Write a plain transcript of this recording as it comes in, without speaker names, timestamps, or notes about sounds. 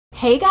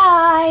Hey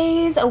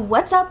guys,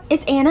 what's up?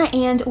 It's Anna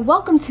and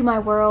welcome to my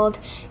world,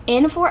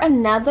 in for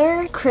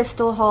another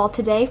crystal haul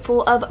today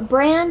full of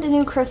brand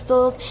new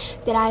crystals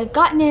that I've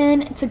gotten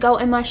in to go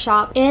in my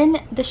shop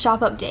in the shop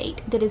update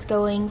that is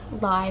going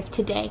live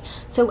today.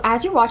 So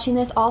as you're watching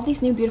this, all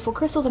these new beautiful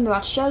crystals I'm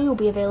about to show you will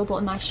be available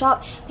in my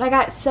shop, but I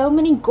got so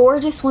many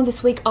gorgeous ones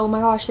this week. Oh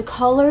my gosh, the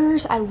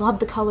colors, I love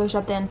the colors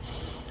of them.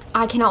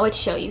 I cannot wait to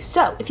show you.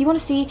 So if you want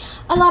to see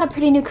a lot of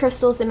pretty new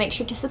crystals, then make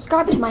sure to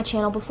subscribe to my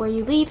channel before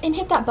you leave and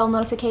hit that bell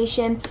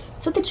notification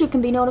so that you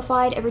can be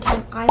notified every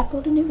time I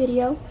upload a new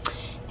video.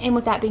 And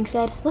with that being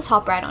said, let's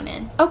hop right on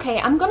in. Okay,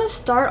 I'm gonna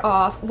start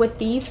off with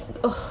these.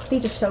 Oh,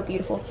 these are so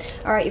beautiful.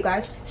 All right, you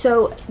guys,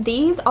 so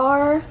these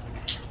are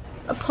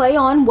a play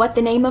on what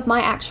the name of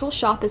my actual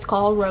shop is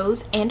called,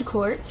 Rose and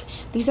Quartz.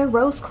 These are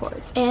rose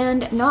quartz,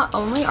 and not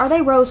only are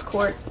they rose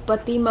quartz,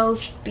 but the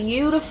most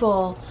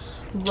beautiful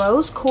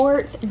rose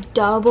quartz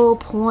double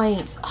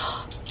points.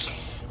 Oh,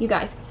 you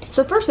guys,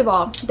 so first of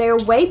all, they're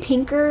way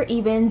pinker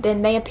even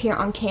than they appear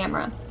on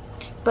camera.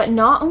 But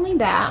not only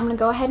that, I'm gonna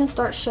go ahead and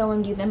start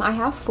showing you them. I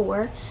have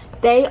 4.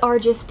 They are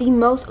just the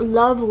most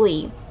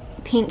lovely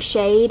pink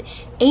shade,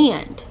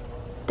 and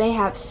they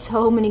have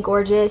so many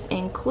gorgeous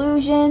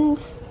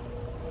inclusions.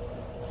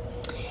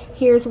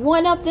 Here's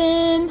one of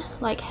them,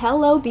 like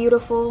hello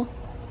beautiful,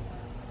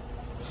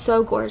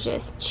 so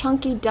gorgeous,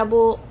 chunky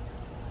double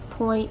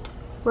point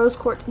rose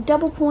quartz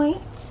double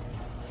points.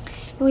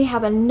 And we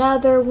have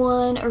another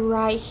one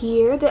right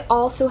here that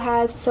also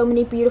has so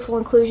many beautiful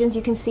inclusions.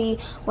 You can see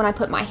when I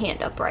put my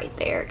hand up right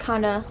there, it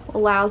kind of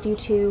allows you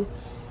to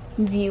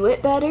view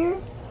it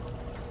better.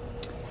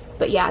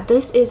 But yeah,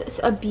 this is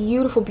a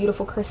beautiful,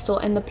 beautiful crystal,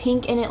 and the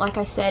pink in it, like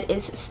I said,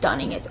 is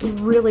stunning. It's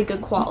really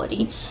good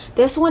quality.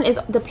 This one is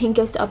the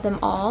pinkest of them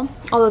all,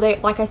 although they,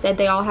 like I said,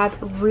 they all have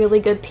really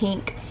good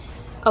pink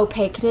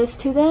opaqueness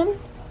to them.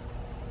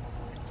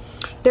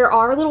 There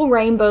are little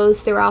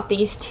rainbows throughout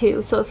these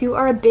too, so if you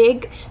are a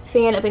big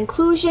fan of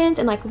inclusions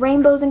and like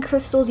rainbows and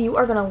crystals, you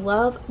are gonna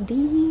love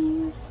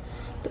these.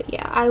 But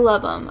yeah, I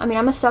love them. I mean,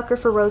 I'm a sucker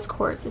for rose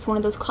quartz. It's one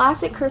of those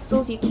classic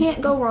crystals you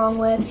can't go wrong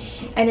with,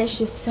 and it's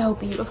just so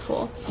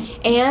beautiful.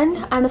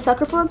 And I'm a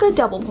sucker for a good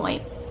double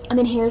point. And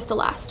then here's the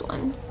last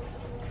one.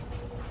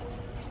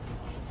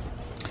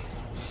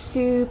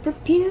 Super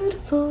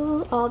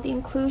beautiful. All the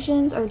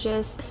inclusions are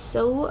just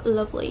so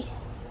lovely.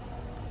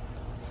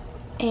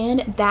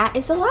 And that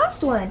is the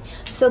last one.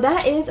 So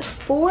that is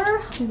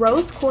 4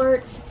 rose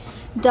quartz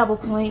double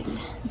points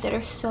that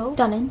are so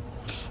stunning.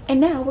 And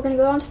now we're gonna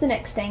go on to the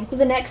next thing.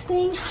 The next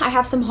thing, I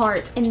have some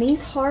hearts, and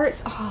these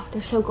hearts, oh,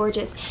 they're so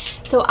gorgeous.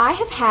 So I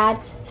have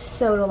had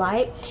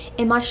sodalite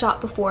in my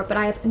shop before, but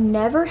I have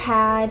never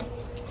had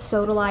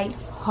sodalite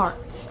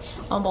hearts.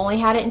 I've only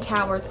had it in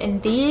towers,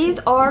 and these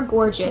are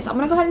gorgeous. I'm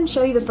gonna go ahead and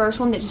show you the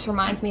first one that just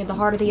reminds me of the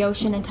heart of the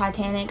ocean and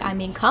Titanic. I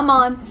mean, come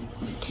on.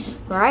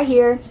 Right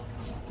here,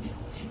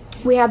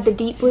 we have the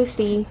deep blue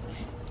sea.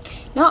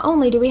 Not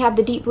only do we have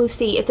the deep blue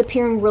sea, it's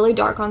appearing really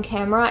dark on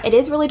camera. It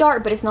is really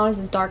dark, but it's not as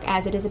dark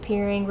as it is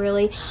appearing,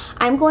 really.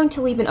 I'm going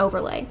to leave an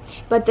overlay.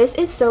 But this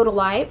is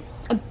sodalite,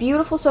 a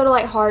beautiful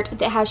sodalite heart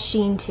that has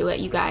sheen to it,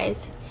 you guys.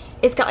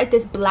 It's got like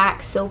this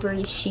black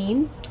silvery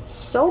sheen.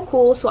 So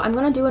cool. So I'm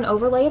going to do an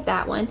overlay of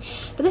that one.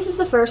 But this is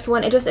the first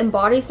one. It just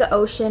embodies the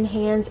ocean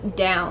hands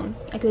down,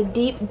 like the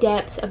deep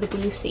depths of the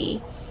blue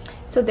sea.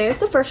 So there's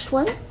the first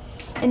one.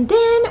 And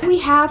then we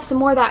have some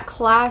more of that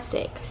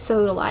classic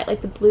sodalite,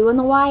 like the blue and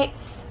the white.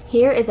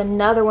 Here is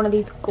another one of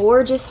these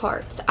gorgeous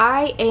hearts.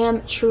 I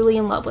am truly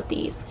in love with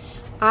these.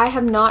 I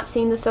have not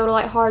seen the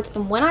sodalite hearts,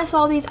 and when I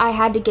saw these, I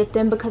had to get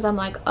them because I'm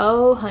like,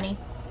 oh honey,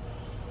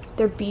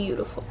 they're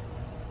beautiful.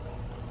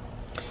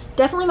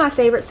 Definitely my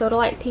favorite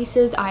sodalite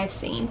pieces I've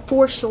seen,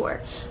 for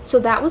sure. So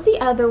that was the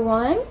other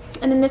one,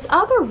 and then this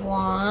other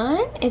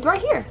one is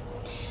right here.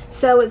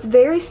 So it's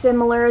very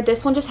similar.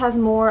 This one just has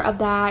more of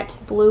that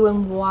blue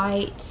and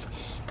white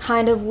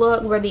kind of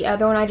look, where the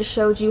other one I just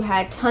showed you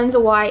had tons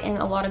of white and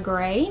a lot of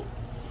gray.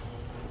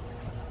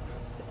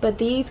 But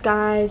these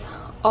guys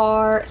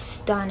are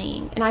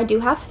stunning, and I do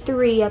have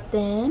 3 of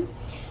them.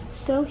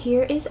 So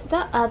here is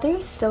the other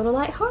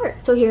sodalite heart.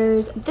 So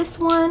here's this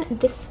one, and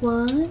this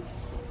one.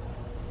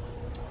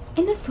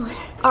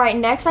 All right,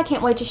 next I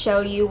can't wait to show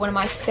you one of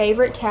my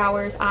favorite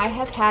towers I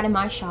have had in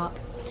my shop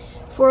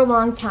for a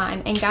long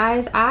time. And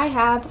guys, I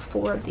have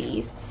 4 of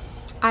these.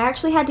 I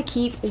actually had to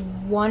keep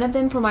one of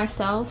them for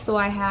myself, so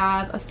I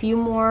have a few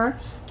more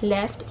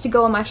left to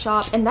go in my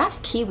shop, and that's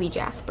kiwi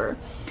jasper.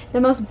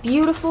 The most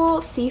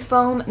beautiful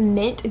seafoam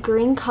mint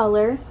green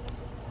color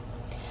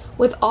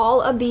with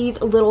all of these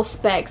little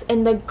specks,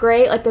 and the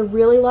gray, like the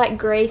really light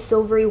gray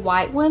silvery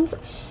white ones,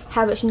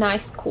 have a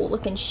nice cool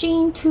looking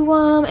sheen to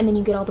them, and then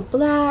you get all the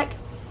black,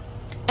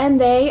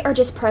 and they are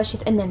just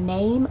precious. And the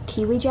name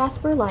kiwi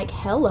jasper, like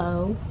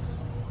hello.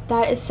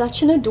 That is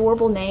such an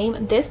adorable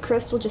name. This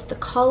crystal, just the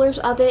colors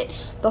of it,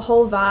 the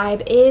whole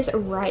vibe is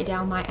right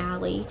down my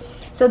alley.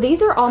 So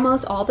these are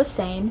almost all the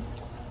same.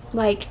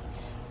 Like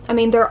I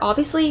mean, they're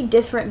obviously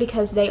different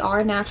because they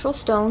are natural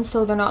stones,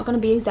 so they're not going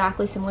to be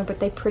exactly similar, but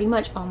they pretty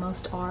much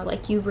almost are.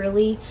 Like, you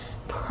really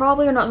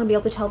probably are not going to be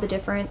able to tell the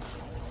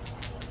difference.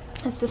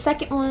 That's the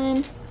second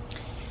one.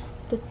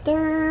 The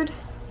third,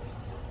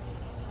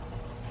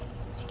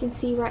 as you can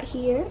see right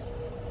here,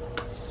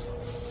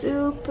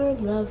 super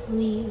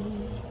lovely.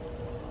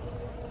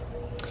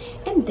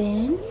 And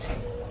then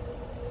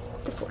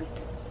the fourth.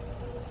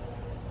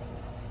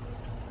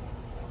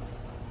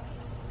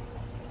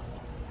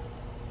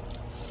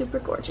 Super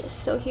gorgeous.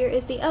 So here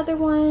is the other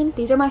one.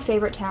 These are my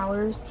favorite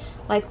towers,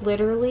 like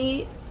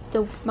literally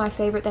my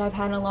favorite that I've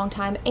had in a long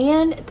time.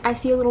 And I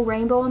see a little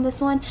rainbow on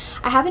this one.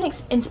 I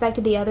haven't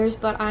inspected the others,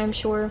 but I'm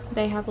sure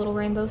they have little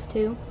rainbows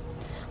too,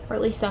 or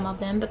at least some of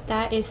them. But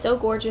that is so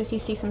gorgeous. You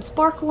see some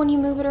sparkle when you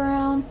move it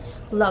around.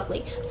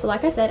 Lovely. So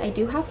like I said, I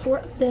do have 4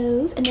 of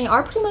those, and they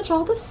are pretty much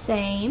all the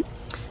same.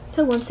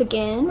 So once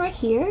again, right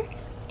here,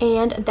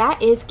 and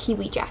that is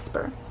Kiwi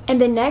Jasper. And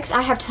then next,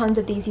 I have tons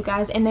of these, you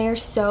guys, and they are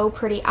so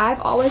pretty.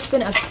 I've always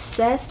been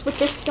obsessed with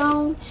this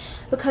stone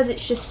because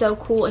it's just so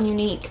cool and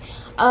unique.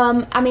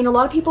 I mean, a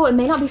lot of people, it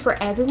may not be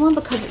for everyone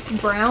because it's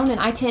brown, and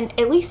I tend,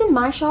 at least in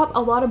my shop,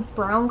 a lot of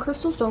brown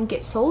crystals don't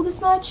get sold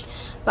as much,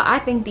 but I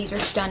think these are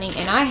stunning,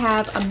 and I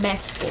have a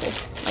mess full,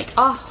 like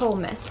a whole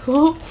mess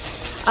full,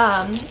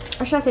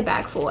 or should I say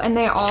bag full, and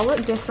they all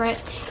look different.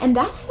 And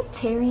that's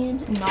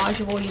Septarian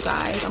Nodule, you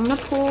guys. I'm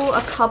gonna pull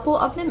a couple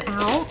of them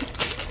out.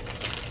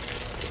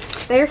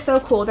 They're so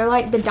cool. They're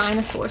like the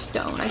dinosaur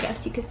stone, I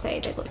guess you could say.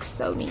 They look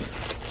so neat.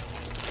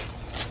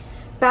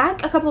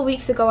 Back a couple of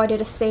weeks ago, I did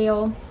a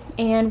sale,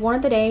 and one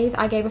of the days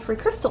I gave a free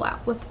crystal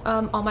out with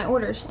all my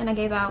orders, and I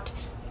gave out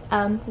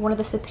one of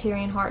the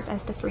Septarian hearts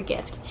as the free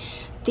gift.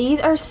 These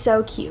are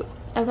so cute,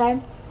 okay?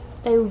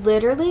 They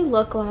literally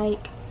look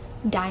like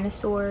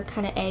dinosaur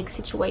kind of egg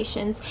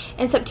situations.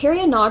 And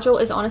Septarian Nodule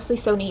is honestly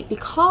so neat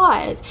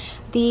because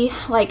the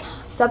like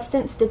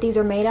substance that these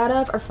are made out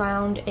of are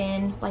found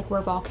in like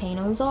where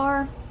volcanoes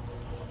are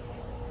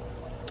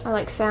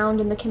like found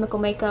in the chemical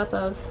makeup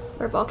of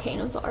where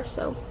volcanoes are.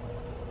 So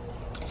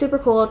super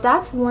cool.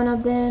 That's one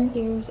of them.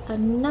 Here's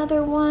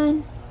another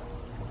one.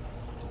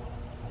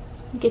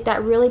 You get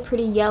that really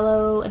pretty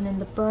yellow and then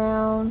the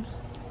brown,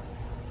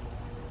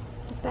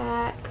 the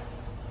back.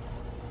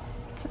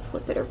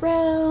 Flip it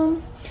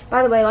around.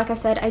 By the way, like I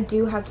said, I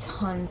do have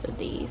tons of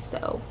these,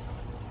 so,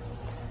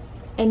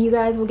 and you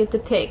guys will get to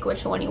pick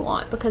which one you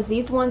want because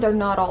these ones are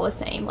not all the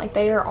same. Like,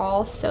 they are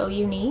all so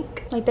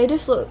unique. Like, they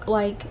just look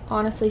like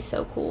honestly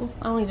so cool.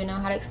 I don't even know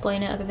how to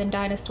explain it other than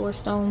dinosaur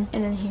stone.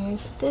 And then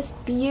here's this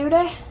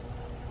beauty,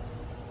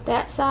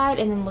 that side,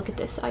 and then look at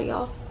this side,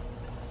 y'all.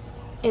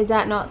 Is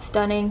that not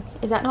stunning?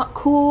 Is that not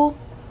cool?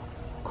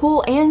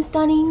 Cool and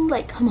stunning?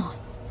 Like, come on.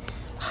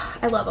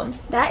 I love them.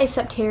 That is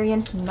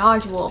Septarian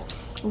Nodule.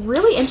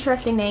 Really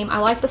interesting name. I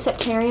like the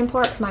Septarian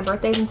part because my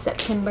birthday's in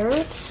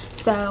September,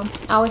 so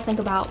I always think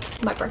about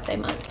my birthday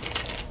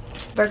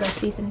month, Virgo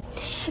season.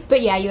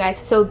 But yeah, you guys,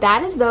 so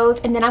that is those,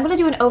 and then I'm going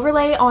to do an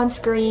overlay on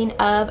screen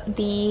of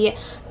the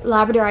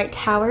labradorite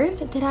towers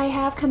that I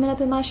have coming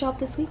up in my shop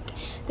this week.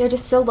 They're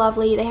just so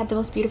lovely. They have the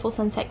most beautiful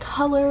sunset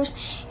colors,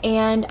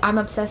 and I'm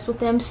obsessed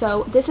with them.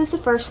 So this is the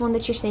first one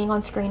that you're seeing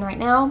on screen right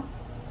now.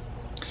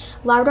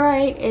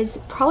 Labradorite is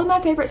probably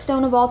my favorite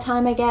stone of all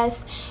time, I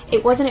guess.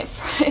 It wasn't at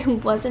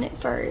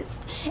first,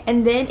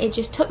 and then it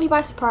just took me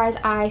by surprise.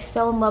 I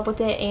fell in love with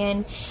it,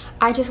 and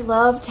I just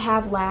love to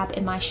have lab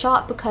in my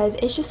shop because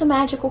it's just a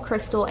magical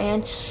crystal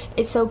and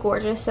it's so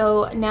gorgeous.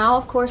 So now,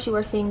 of course, you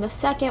are seeing the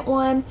second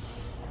one,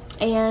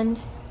 and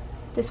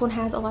this one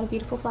has a lot of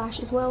beautiful flash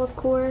as well, of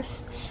course.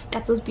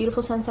 Got those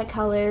beautiful sunset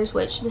colors,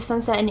 which the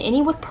sunset and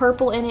any with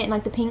purple in it and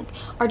like the pink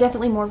are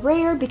definitely more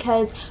rare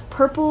because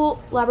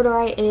purple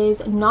labradorite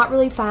is not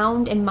really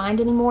found and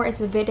mined anymore. It's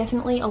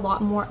definitely a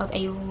lot more of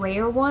a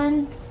rare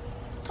one.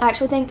 I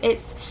actually think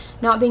it's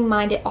not being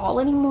mined at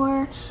all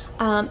anymore.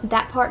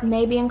 That part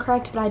may be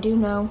incorrect, but I do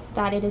know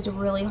that it is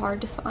really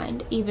hard to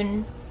find,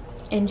 even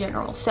in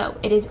general, so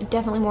it is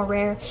definitely more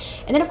rare.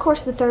 And then of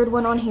course the third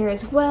one on here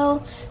as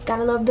well.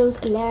 Gotta love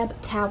those lab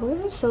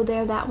towers. So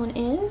there that one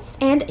is.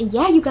 And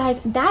yeah, you guys,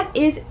 that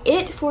is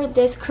it for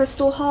this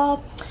crystal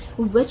haul.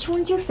 Which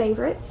one's your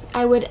favorite?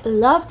 I would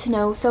love to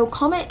know, so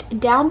comment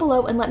down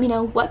below and let me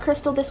know what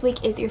crystal this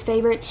week is your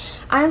favorite.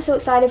 I am so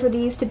excited for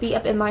these to be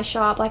up in my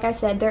shop. Like I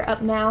said, they're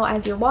up now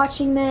as you're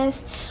watching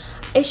this.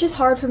 It's just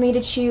hard for me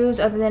to choose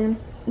other than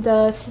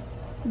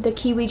the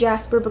Kiwi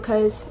Jasper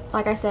because,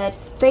 like I said,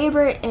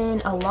 favorite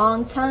in a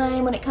long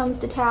time when it comes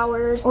to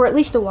towers, or at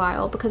least a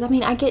while, because I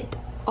mean, I get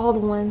all the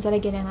ones that I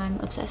get and I'm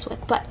obsessed with.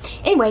 But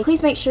anyway,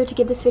 please make sure to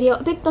give this video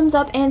a big thumbs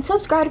up and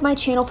subscribe to my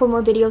channel for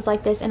more videos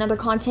like this and other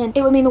content.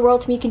 It would mean the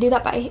world to me. You can do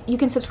that you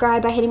can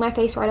subscribe by hitting my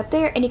face right up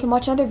there, and you can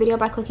watch another video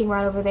by clicking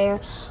right over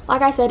there.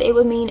 Like I said, it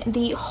would mean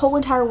the whole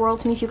entire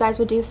world to me if you guys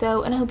would do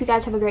so, and I hope you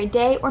guys have a great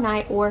day or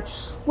night or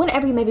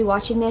whenever you may be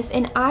watching this,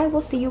 and I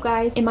will see you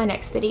guys in my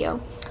next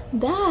video.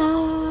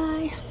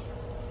 Bye.